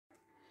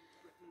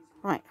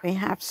Right, we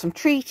have some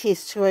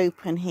treaties to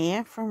open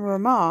here from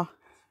Rahmah,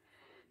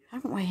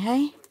 haven't we,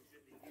 hey?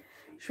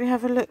 Should we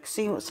have a look,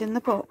 see what's in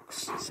the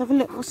box? Let's have a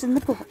look what's in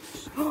the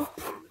box.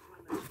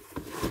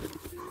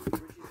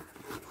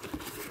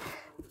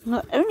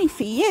 Not only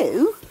for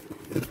you,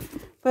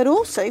 but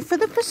also for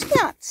the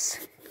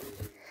pussycats.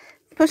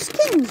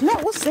 Puskins,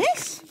 look, what's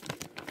this?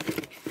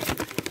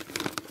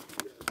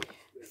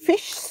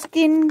 Fish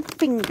skin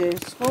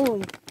fingers.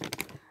 Oh,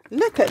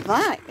 look at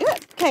that.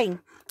 Look, Kane.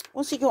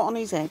 What's he got on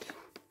his head?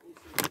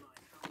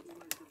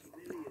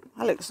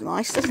 That looks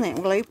nice, doesn't it?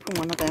 We'll open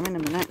one of them in a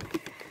minute.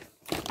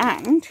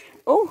 And,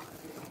 oh,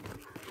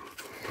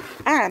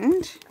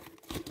 and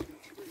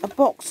a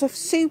box of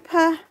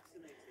super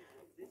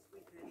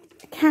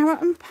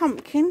carrot and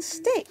pumpkin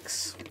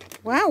sticks.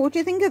 Wow, what do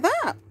you think of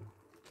that?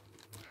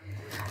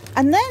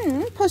 And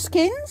then,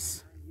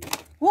 Puskins,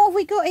 what have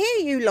we got here,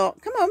 you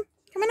lot? Come on,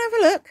 come and have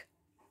a look.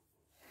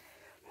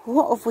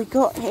 What have we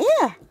got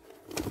here?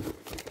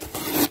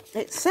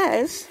 It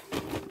says,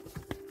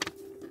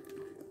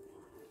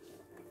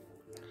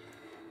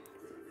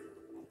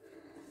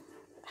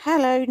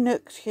 hello,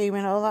 Nook's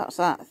human. Oh, that's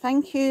that.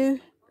 Thank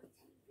you.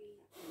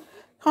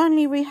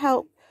 Kindly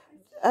help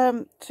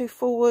to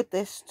forward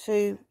this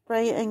to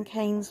Brea and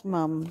Kane's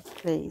mum,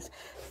 please.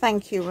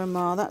 Thank you,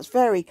 Rahmah. That's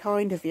very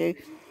kind of you.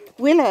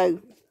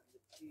 Willow.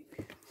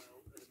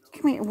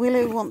 Come here.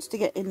 Willow wants to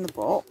get in the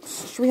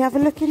box. Should we have a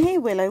look in here,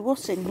 Willow?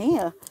 What's in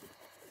here?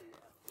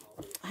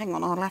 Hang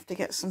on, I'll have to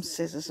get some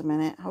scissors a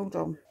minute. Hold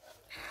on.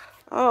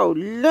 Oh,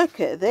 look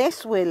at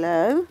this,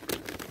 Willow.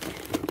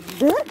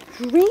 Look,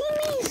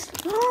 dreamies.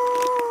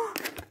 Oh,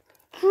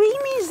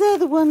 dreamies, they're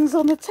the ones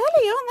on the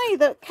telly, aren't they?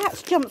 That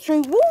cats jump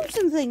through walls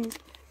and things.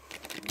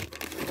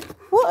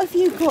 What have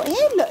you got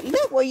here? Look,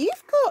 look what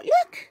you've got.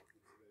 Look.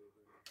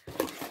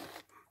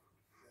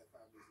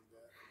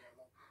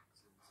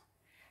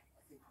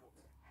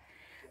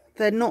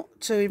 They're not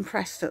too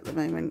impressed at the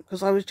moment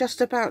because I was just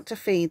about to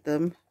feed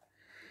them.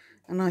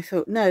 And I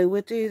thought, no,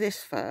 we'll do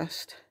this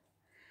first.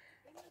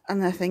 And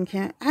they're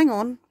thinking, hang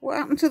on, what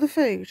happened to the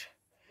food?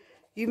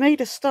 You made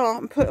a start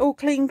and put all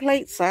clean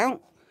plates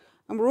out.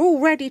 And we're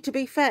all ready to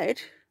be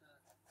fed.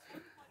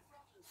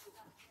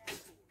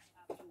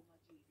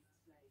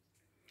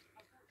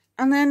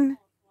 And then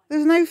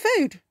there's no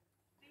food.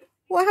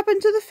 What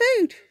happened to the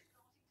food?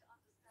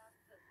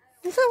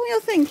 Is that what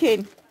you're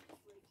thinking?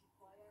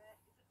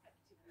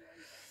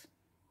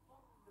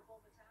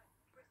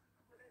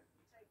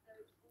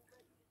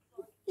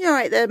 You all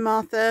right there,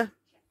 Martha?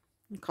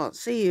 I can't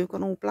see you. I've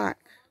gone all black.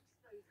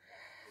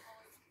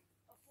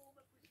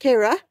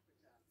 Kira?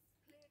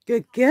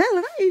 Good girl,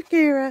 aren't you,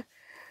 Kira?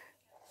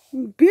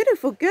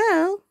 Beautiful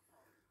girl.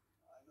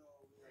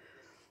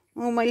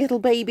 All my little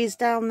babies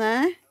down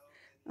there.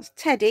 That's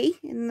Teddy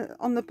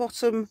on the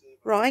bottom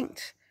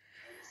right.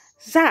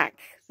 Zach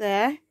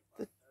there,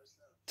 the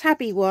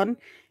tabby one.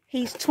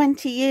 He's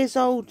 20 years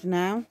old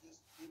now.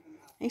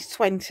 He's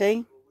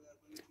 20.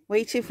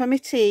 Waiting for my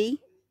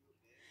tea.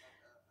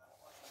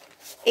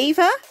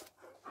 Eva?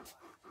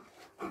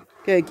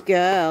 Good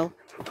girl.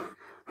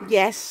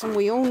 Yes, and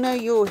we all know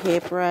you're here,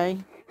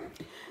 Brea.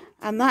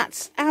 And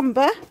that's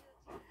Amber.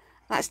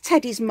 That's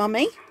Teddy's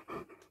mummy.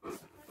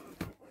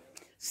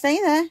 Stay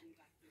there.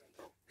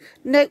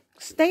 No,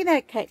 stay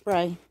there, Kate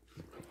Brea.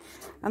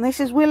 And this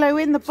is Willow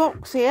in the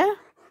box here.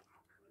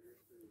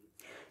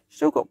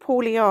 Still got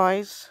poorly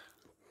eyes.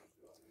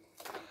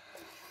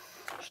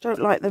 She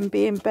don't like them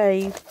being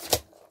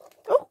bathed.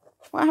 Oh,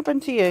 what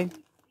happened to you?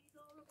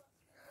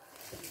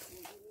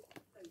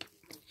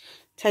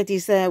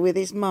 Teddy's there with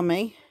his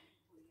mummy.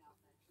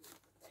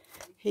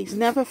 He's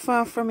never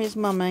far from his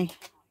mummy.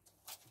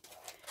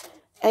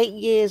 8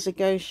 years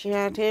ago she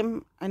had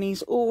him, and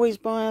he's always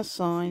by her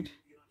side.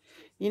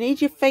 You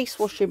need your face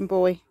washing,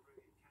 boy.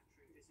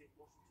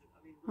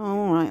 Oh,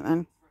 all right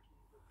then.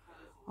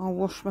 I'll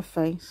wash my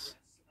face.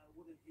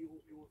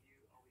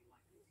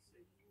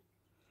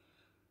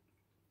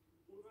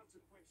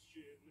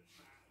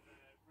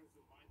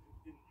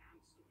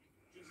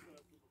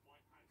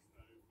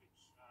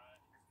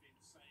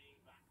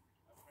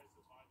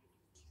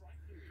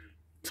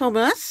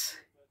 Thomas.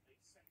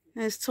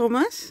 There's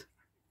Thomas.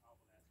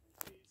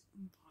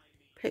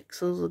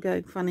 Pixels are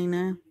going funny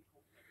now.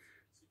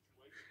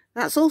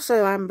 That's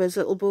also Amber's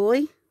little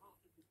boy.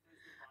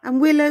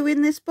 And Willow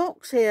in this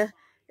box here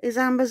is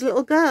Amber's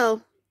little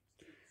girl.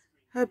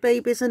 Her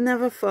babies are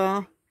never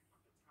far.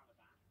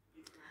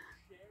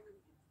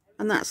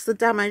 And that's the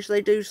damage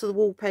they do to the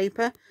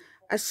wallpaper.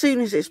 As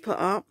soon as it's put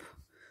up,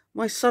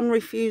 my son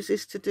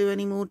refuses to do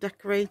any more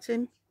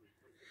decorating.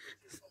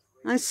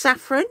 Nice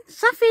Saffron.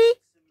 Saffy!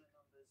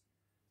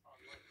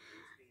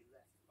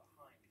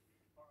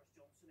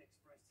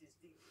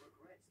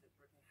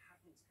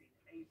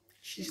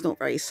 She's not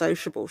very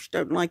sociable. She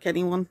don't like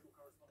anyone.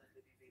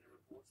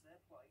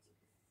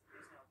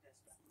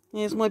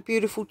 Here's my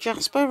beautiful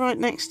Jasper right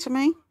next to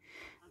me.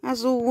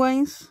 As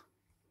always.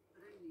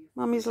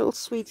 Mummy's little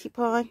sweetie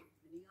pie.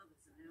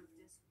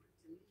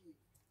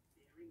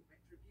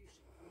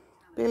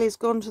 Billy's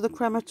gone to the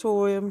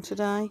crematorium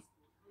today.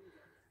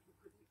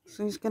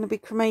 So he's going to be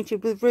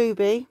cremated with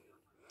Ruby,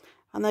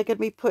 and they're going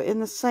to be put in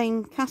the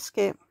same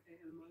casket.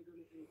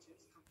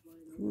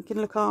 You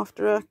can look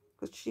after her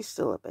because she's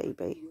still a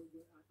baby.